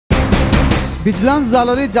Vigilance जाल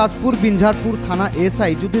में जाजपुर बिंझारपुर थाना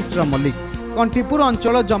एस.आई युधिष्ठिर मल्लिक कंटीपुर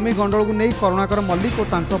अंचल जमी गंडल को नहीं करुणाकर मल्लिक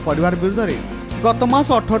और परिवार विरुद्ध में गत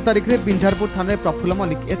मास 18 तारिख में बिंझारपुर थाना प्रफुल्ल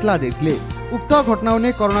मल्लिक एतला देते। उक्त घटना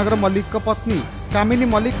ने करुणाकर मल्लिक पत्नी कामिनी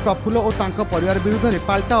मल्लिक प्रफुल्ल और परिवार विरुद्ध में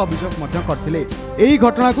पाल्टा अभियोग करते। यही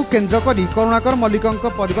घटना को केन्द्र कर करुणाकर मल्लिक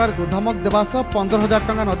परिवार को धमक देवा सह 15,000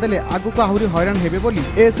 टंका नदेले आगु को आहरी हैरान हेबे बोली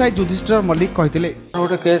ए.एस.आइ युधिष्ठिर मल्लिक कहते।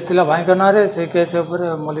 गोटे केस थिला भाई का नारे से केस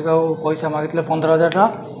मल्लिक पैसा मागिले 15,000 टका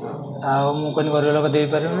मुझे गरीब लोक दे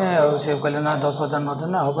पारे से कहले ना 10,000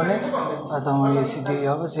 नदेना हेनी तुम ये सीटी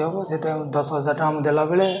हम सी हम से 10,000 टका देला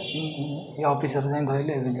बेले ये ऑफिसर जाई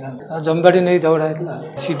धइले विजिलेंस जमीबाड़ी नहीं झगड़ा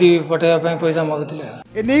होता सीटी पठाइबा पैसा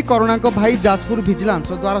मागुले। एने करुणा भाई जाजपुर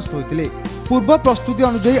विजिलेंस द्वारस्थ होते। पूर्व प्रस्तुति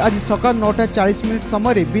अनुसार आज सकाल 9:40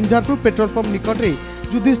 समय बिंझारपुर पेट्रोल पंप निकट में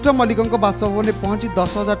युधिष्ठिर मल्लिक बासभवन में पहुंची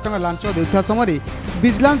 10,000 टका लांच देता समय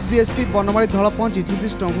विजिलेंस डीएसपी बनमाली धल पहुंची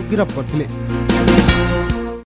युधिष्ठिर को गिरफ्त करते।